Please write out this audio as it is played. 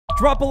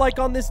Drop a like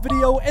on this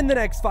video in the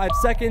next 5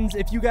 seconds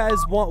if you guys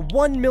want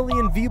 1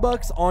 million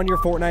V-Bucks on your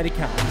Fortnite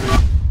account.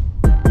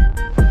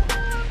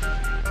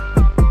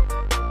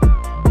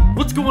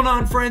 What's going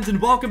on, friends,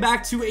 and welcome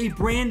back to a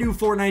brand new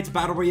Fortnite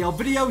Battle Royale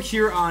video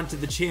here onto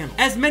the channel.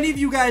 As many of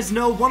you guys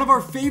know, one of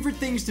our favorite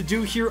things to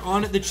do here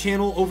on the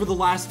channel over the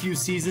last few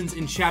seasons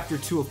in Chapter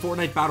 2 of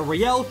Fortnite Battle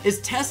Royale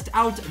is test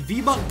out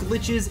V-Buck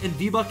glitches and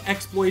V-Buck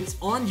exploits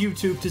on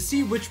YouTube to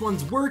see which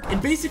ones work,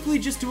 and basically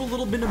just do a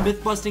little bit of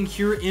myth busting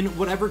here in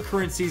whatever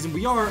current season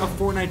we are of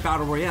Fortnite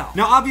Battle Royale.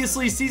 Now,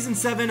 obviously, Season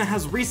 7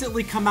 has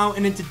recently come out,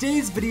 and in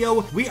today's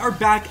video, we are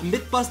back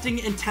myth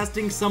busting and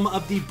testing some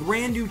of the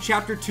brand new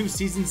Chapter 2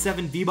 Season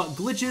 7 V-Buck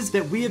glitches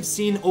that we have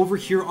seen over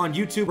here on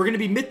YouTube. We're going to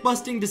be myth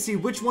busting to see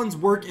which ones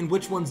work and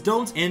which ones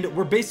don't, and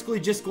we're basically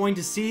just going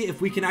to see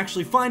if we can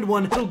actually find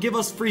one that'll give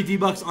us free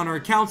V-Bucks on our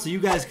account so you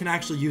guys can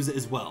actually use it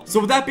as well. So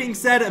with that being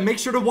said, make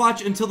sure to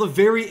watch until the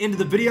very end of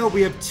the video.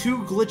 We have 2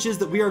 glitches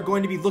that we are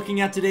going to be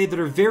looking at today that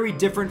are very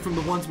different from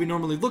the ones we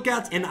normally look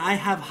at, and I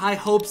have high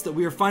hopes that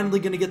we are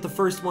finally going to get the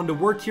first one to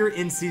work here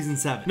in Season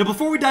 7. Now,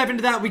 before we dive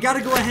into that, we got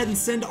to go ahead and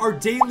send our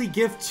daily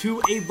gift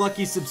to a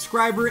lucky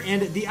subscriber,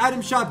 and the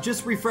item shop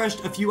just refreshed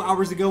a few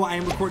hours ago. I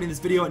am recording this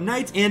video at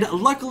night, and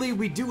luckily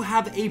we do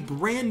have a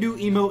brand new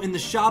emote in the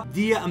shop,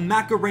 the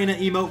Macarena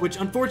emote, which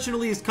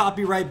unfortunately is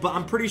copyright, but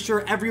I'm pretty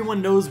sure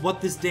everyone knows what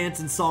this dance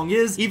and song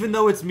is. Even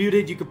though it's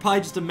muted, you could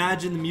probably just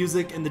imagine the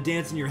music and the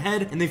dance in your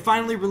head, and they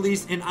finally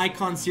released an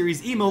Icon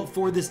Series emote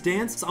for this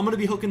dance, so I'm going to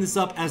be hooking this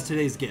up as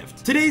today's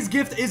gift. Today's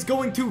gift is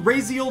going to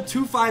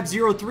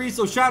Raziel2503,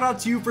 so shout out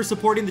to you for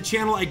supporting the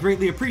channel. I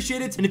greatly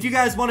appreciate it, and if you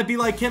guys want to be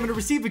like him and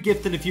receive a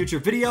gift in a future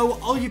video,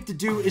 all you have to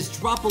do is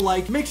drop a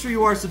like, make sure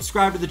you are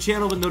subscribed to the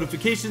channel with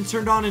notifications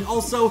turned on, and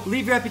also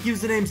leave your epic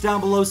usernames down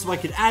below so I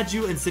could add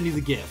you and send you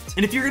the gift.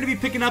 And if you're going to be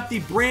picking up the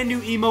brand new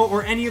emote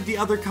or any of the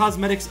other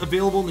cosmetics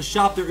available in the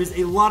shop, there is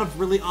a lot of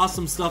really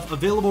awesome stuff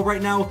available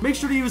right now. Make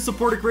sure to use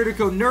supporter creator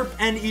code NERP,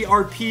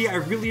 N-E-R-P. I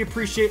really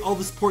appreciate all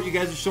the support you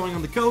guys are showing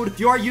on the code. If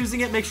you are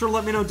using it, make sure to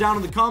let me know down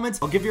in the comments.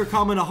 I'll give your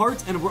comment a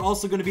heart, and we're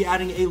also going to be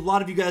adding a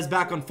lot of you guys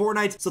back on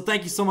Fortnite, so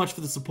thank you so much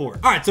for the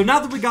support. Alright, so now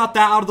that we got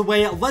that out of the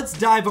way, let's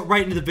dive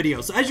right into the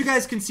video. So as you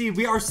guys can see,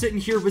 we are sitting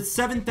here with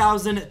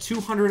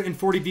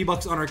 7,240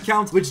 V-Bucks on our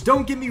account, which,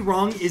 don't get me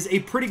wrong, is a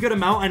pretty good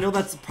amount. I know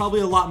that's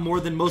probably a lot more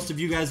than most of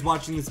you guys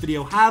watching this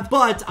video have,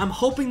 but I'm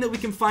hoping that we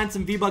can find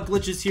some V-Buck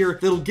glitches here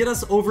that'll get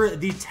us over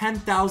the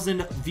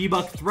 10,000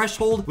 V-Buck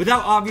threshold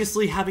without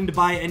obviously having to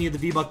buy any of the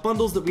V-Buck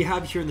bundles that we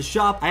have here in the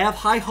shop. I have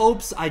high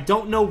hopes. I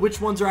don't know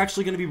which ones are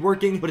actually going to be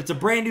working, but it's a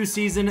brand new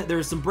season.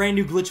 There's some brand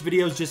new glitch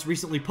videos just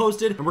recently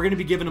posted, and we're going to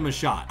be giving them a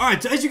shot. All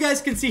right, so as you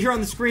guys can see here on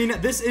the screen,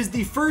 this is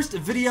the first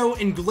video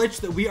and glitch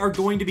that we are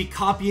going to be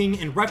copying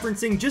and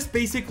referencing, just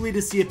basically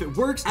to see if it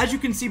works. As you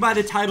can see by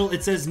the title,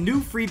 it says new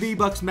free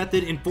V-Bucks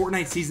method in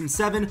Fortnite Season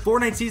 7,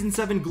 Fortnite Season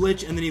 7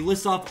 glitch, and then he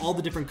lists off all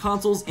the different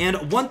consoles.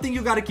 And one thing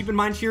you got to keep in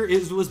mind here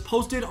is it was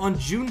posted on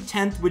June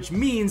 10th, which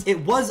means it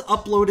was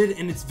uploaded,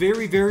 and it's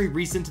very, very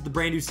recent to the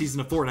brand new season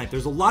of Fortnite.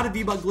 There's a lot of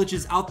V-Buck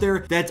glitches out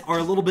there that are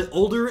a little bit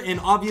older, and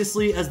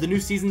obviously as the new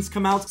seasons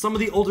come out, some of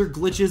the older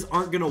glitches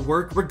aren't going to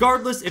work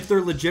regardless if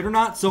they're legit or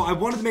not. So I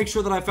wanted to make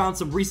sure that I found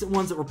some recent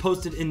ones that were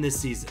posted in this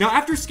season. Now,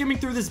 after skimming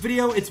through this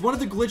video, it's one of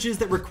the glitches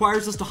that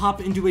requires us to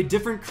hop into a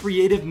different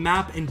creative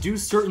map and do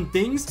certain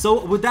things.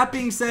 So with that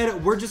being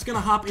said, we're just gonna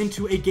hop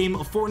into a game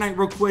of Fortnite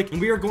real quick,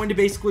 and we are going to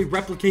basically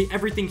replicate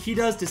everything he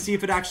does to see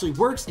if it actually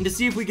works and to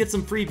see if we get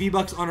some free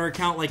V-Bucks on our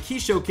account like he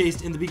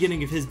showcased in the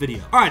beginning of his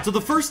video. All right, so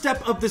the first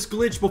step of this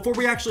glitch before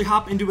we actually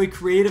hop into a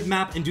creative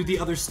map and do the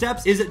other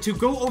steps is to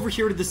go over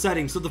here to the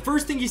settings. So the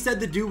first thing he said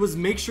to do was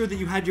make sure that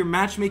you had your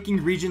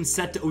matchmaking region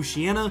set to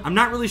Oceania. I'm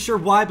not really sure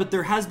why, but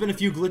there has been a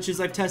few glitches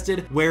I've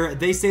tested where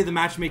they say the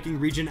matchmaking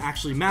region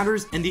actually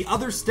matters. And the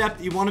other step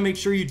that you want to make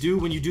sure you do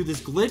when you do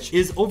this glitch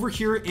is over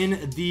here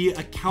in the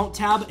account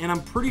tab, and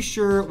I'm pretty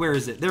sure, where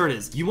is it? There it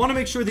is. You want to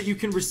make sure that you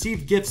can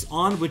receive gifts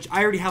on, which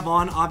I already have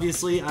on.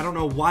 Obviously, I don't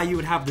know why you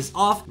would have this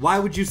off. Why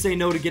would you say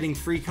no to getting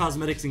free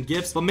cosmetics and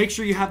gifts? But make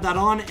sure you have that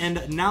on,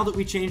 and now that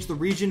we changed the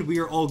region, we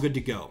are all good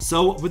to go.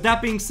 So with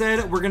that being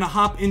said, we're gonna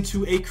hop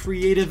into a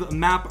creative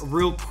map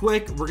real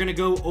quick. We're gonna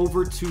go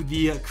over to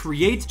the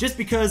create, just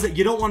because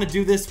you don't want to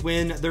do this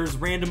when there's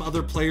random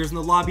other players in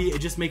the lobby. It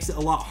just makes it a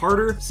lot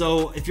harder.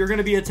 So if you're going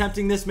to be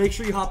attempting this, make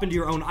sure you hop into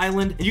your own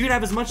island, and you can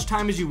have as much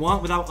time as you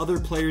want without other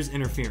players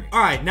interfering.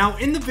 All right, now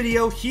in the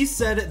video, he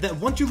said that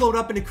once you load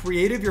up into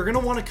creative, you're going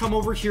to want to come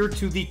over here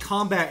to the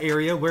combat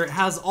area where it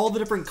has all the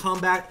different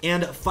combat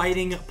and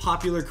fighting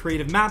popular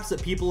creative maps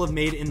that people have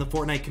made in the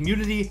Fortnite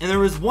community. And there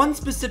was one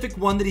specific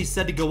one that he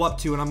said to go up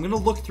to, and I'm going to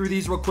look through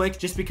these real quick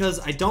just because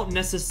I don't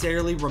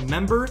necessarily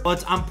remember,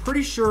 but I'm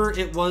pretty sure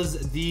it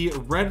was the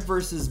red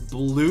versus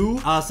blue,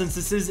 since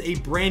this is a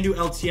brand new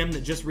LTM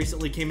that just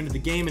recently came into the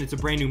game and it's a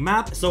brand new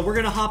map. So we're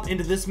gonna hop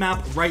into this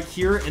map right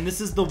here, and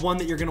this is the one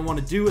that you're gonna want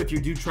to do if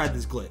you do try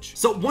this glitch.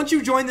 So once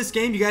you join this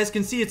game, you guys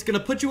can see it's gonna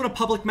put you in a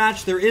public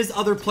match. There is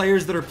other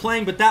players that are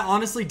playing, but that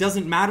honestly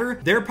doesn't matter.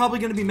 They're probably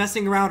gonna be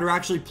messing around or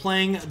actually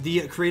playing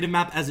the creative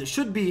map as it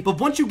should be. But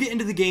once you get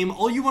into the game,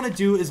 all you want to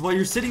do is, while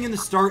you're sitting in the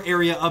start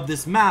area of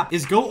this map,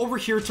 is go over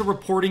here to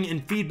reporting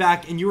and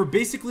feedback, and you are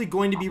basically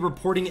going to be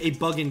reporting a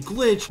bug and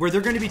glitch where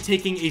they're going to be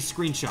taking a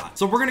screenshot.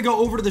 So we're going to go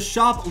over to the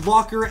shop,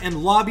 locker,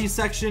 and lobby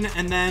section,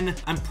 and then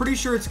I'm pretty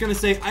sure it's going to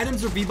say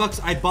items or V-Bucks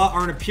I bought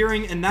aren't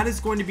appearing, and that is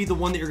going to be the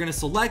one that you're going to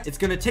select. It's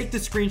going to take the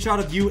screenshot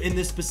of you in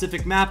this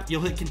specific map.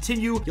 You'll hit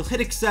continue, you'll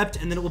hit accept,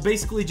 and then it will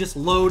basically just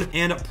load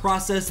and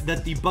process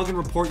that the bug and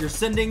report you're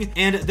sending,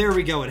 and there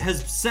we go. It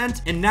has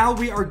sent, and now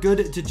we are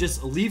good to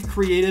just leave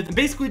creative and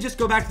basically just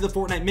go back to the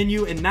Fortnite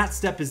menu, and that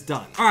step is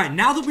done. All right,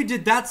 now that we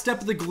did that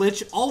step of the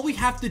glitch, all we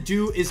have to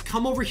do is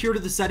come over here to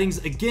the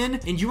settings again,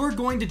 and you are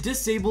going to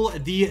disable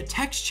the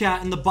text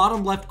chat in the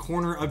bottom left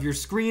corner of your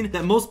screen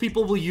that most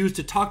people will use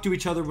to talk to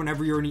each other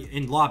whenever you're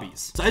in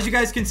lobbies. So as you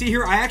guys can see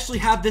here, I actually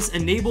have this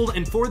enabled,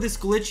 and for this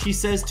glitch, he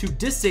says to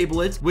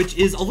disable it, which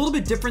is a little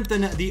bit different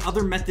than the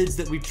other methods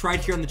that we've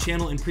tried here on the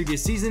channel in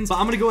previous seasons. But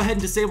I'm gonna go ahead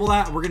and disable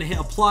that. We're gonna hit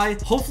apply.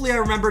 Hopefully I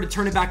remember to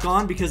turn it back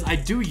on, because I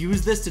do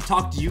use this to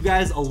talk to you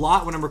guys a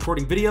lot when I'm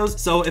recording videos.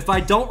 So if I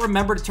don't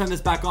remember to turn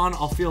this back on,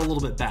 I'll feel a little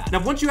bit bad.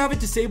 Now, once you have it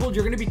disabled,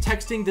 you're going to be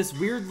texting this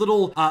weird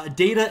little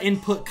data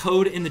input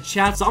code in the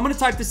chat. So I'm going to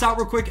type this out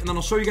real quick, and then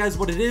I'll show you guys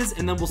what it is,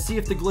 and then we'll see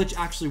if the glitch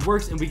actually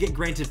works and we get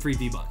granted free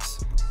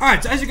V-Bucks. All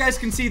right, so as you guys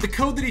can see, the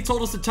code that he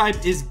told us to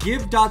type is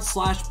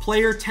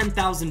give./player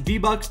 10,000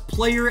 V-Bucks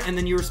player, and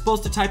then you were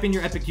supposed to type in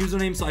your epic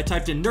username. So I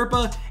typed in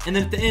Nerpah, and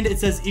then at the end it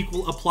says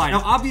equal apply.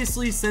 Now,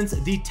 obviously, since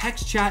the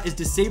text chat is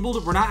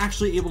disabled, we're not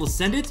actually able to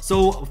send it.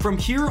 So from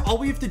here, all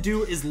we have to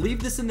do is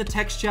leave this in the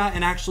text chat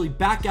and actually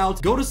back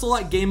out, go to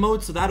select game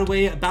mode, so that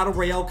way Battle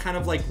Royale kind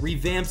of like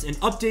revamps and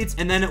updates,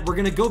 and then we're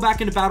gonna go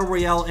back into Battle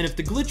Royale, and if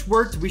the glitch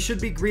worked, we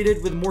should be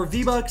greeted with more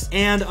V-Bucks.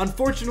 And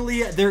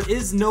unfortunately, there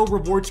is no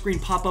reward screen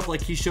pop up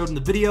like he showed in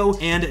the video,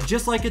 and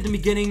just like at the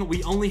beginning,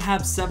 we only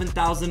have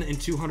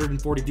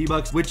 7,240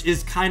 V-Bucks, which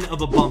is kind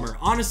of a bummer.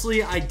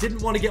 Honestly, I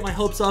didn't want to get my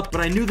hopes up,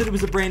 but I knew that it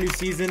was a brand new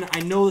season.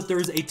 I know that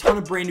there's a ton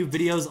of brand new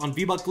videos on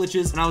V-Buck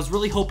glitches, and I was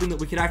really hoping that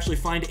we could actually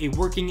find a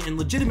working and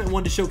legitimate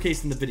one to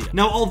showcase in the video.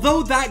 Now,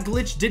 although that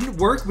glitch didn't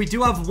work, we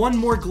do have one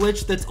more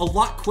glitch that's a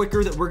lot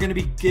quicker that we're going to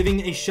be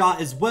giving a shot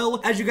as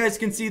well. As you guys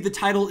can see, the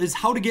title is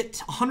how to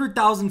get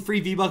 100,000 free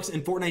V-Bucks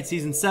in Fortnite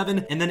Season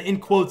 7, and then in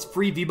quotes,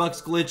 free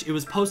V-Bucks glitch. It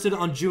was posted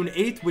on June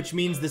 8th, which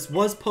means this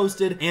was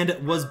posted and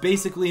was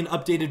basically an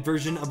updated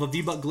version of a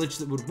V-Buck glitch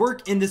that would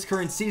work in this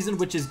current season,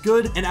 which is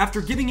good. And after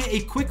giving it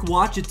a quick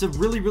watch, it's a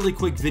really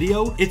quick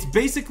video. It's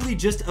basically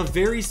just a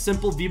very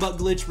simple V-Buck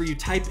glitch where you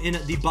type in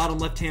the bottom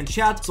left-hand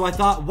chat. So I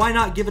thought, why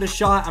not give it a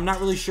shot? I'm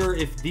not really sure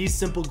if these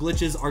simple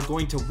glitches are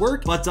going to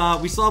work, but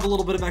we still have a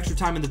little bit of extra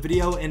time in the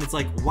video, and it's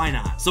like, why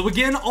not? So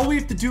again, all we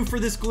have to do for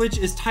this glitch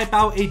is type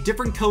out a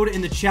different code in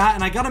the chat,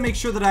 and I gotta make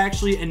sure that I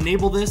actually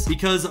enable this,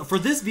 because for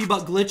this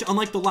V-Buck glitch,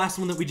 unlike the last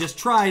one that we just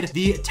tried,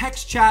 the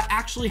text chat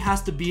actually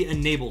has to be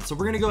enabled. So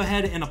we're gonna go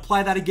ahead and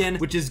apply that again,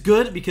 which is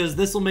good because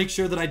this will make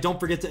sure that I don't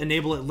forget to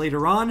enable it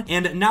later on.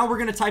 And now we're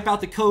gonna type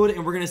out the code,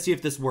 and we're gonna see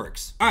if this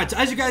works. All right, so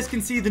as you guys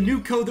can see, the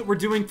new code that we're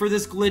doing for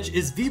this glitch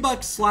is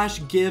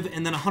V-Bucks/give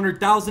and then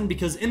 100,000,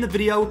 because in the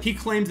video he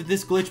claimed that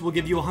this glitch will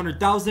give you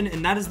 100,000,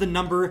 and that is the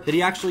number that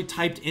he actually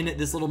typed in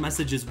this little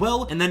message as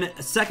well. And then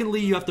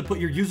secondly, you have to put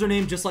your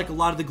username, just like a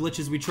lot of the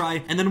glitches we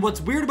try. And then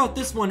what's weird about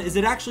this one is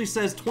it actually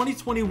says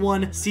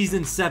 2021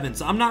 season 7.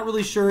 So I'm not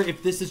really sure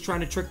if this is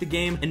trying to trick the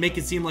game and make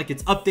it seem like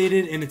it's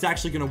updated and it's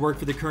actually going to work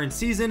for the current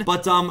season.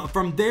 But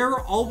from there,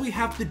 all we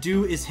have to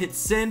do is hit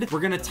send. We're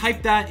going to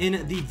type that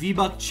in the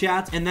V-Buck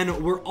chat, and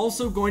then we're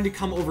also going to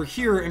come over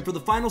here, and for the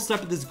final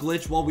step of this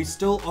glitch, while we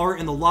still are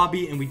in the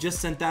lobby and we just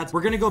sent that,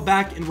 we're going to go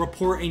back and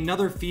report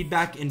another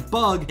feedback and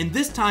bug, and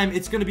this time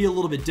it's going to be a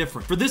little bit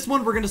different. For this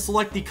one, we're going to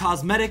select the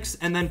cosmetics,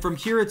 and then from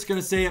here it's going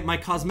to say my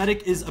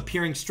cosmetic is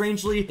appearing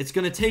strangely. It's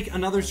going to take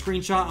another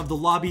screenshot of the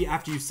lobby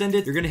after you send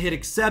it. You're going to hit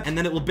accept, and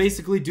then it will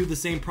basically do the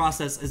same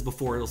process as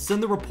before. It'll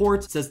send the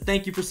report, says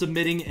thank you for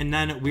submitting, and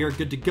then we are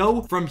good to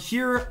go. From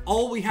here,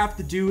 all we have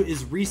to do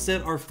is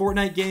reset our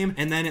Fortnite game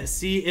and then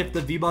see if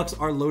the V-Bucks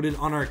are loaded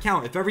on our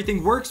account. If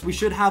everything works, we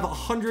should have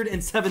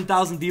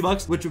 107,000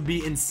 V-Bucks, which would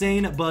be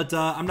insane, but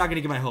I'm not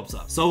gonna get my hopes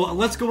up. So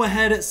let's go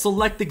ahead,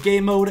 select the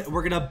game mode.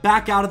 We're gonna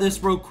back out of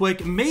this real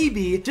quick.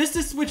 Maybe just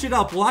to switch it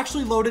up, we'll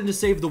actually load it into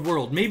save the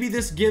world. Maybe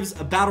this gives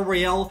a battle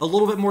royale a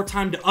little bit more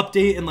time to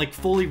update and like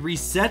fully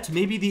reset.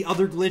 Maybe the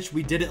other glitch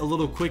we did it a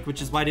little quick,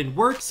 which is why it didn't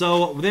work.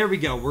 So there we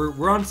go.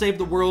 We're on Save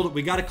the World.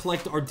 We got to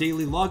collect our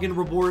daily login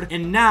reward.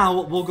 And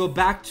now we'll go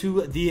back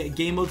to the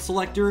game mode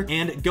selector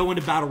and go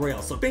into Battle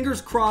Royale. So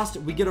fingers crossed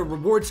we get a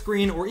reward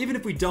screen, or even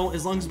if we don't,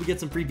 as long as we get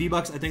some free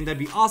V-Bucks, I think that'd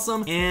be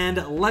awesome. And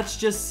let's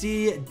just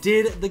see,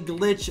 did the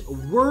glitch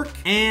work?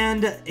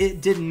 And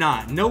it did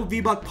not. No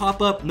V-Buck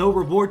pop-up, no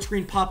reward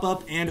screen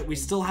pop-up, and we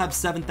still have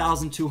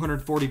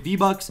 7,240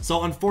 V-Bucks.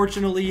 So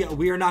unfortunately,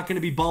 we are not going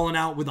to be balling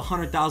out with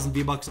 100,000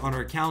 V-Bucks on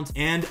our account.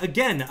 And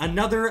again,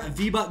 another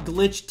V-Buck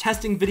glitch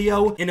testing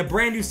video in a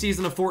brand new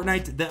season of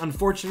Fortnite that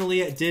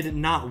unfortunately did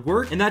not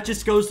work. And that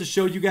just goes to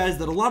show you guys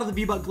that a lot of the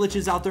V-Buck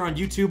glitches out there on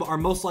YouTube are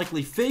most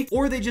likely fake,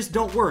 or they just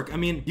don't work. I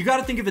mean, you got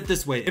to think of it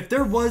this way. If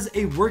there was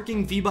a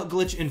working V-Buck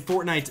glitch in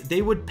Fortnite,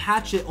 they would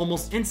patch it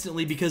almost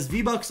instantly, because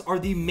V-Bucks are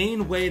the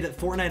main way that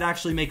Fortnite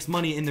actually makes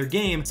money in their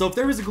game. So if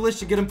there was a glitch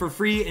to get them for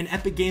free and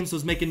Epic Games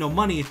was making no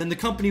money, then the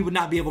company would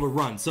not be able to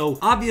run. So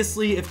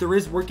obviously, if there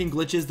is working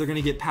glitches, they're going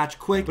to get patched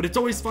quick, but it's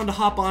always fun to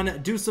hop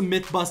on, do some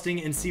myth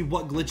busting, and see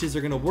what glitches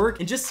are going to work,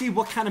 and just see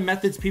what kind of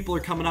methods people are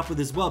coming up with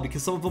as well,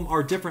 because some of them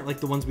are different, like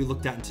the ones we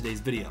looked at in today's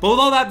video. But with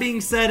all that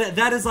being said,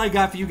 that is all I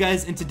got for you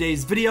guys in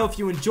today's video. If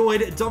you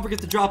enjoyed, don't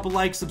forget to drop a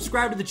like,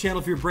 subscribe to the channel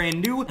if you're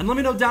brand new, and let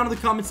me know down in the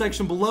comment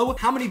section below,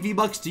 how many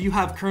V-Bucks do you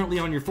have currently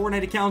on your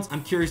Fortnite accounts?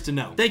 I'm curious to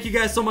know. Thank you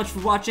guys so much for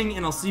watching,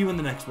 and I'll see you in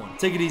the next one.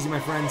 Take it easy, my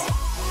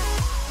friends.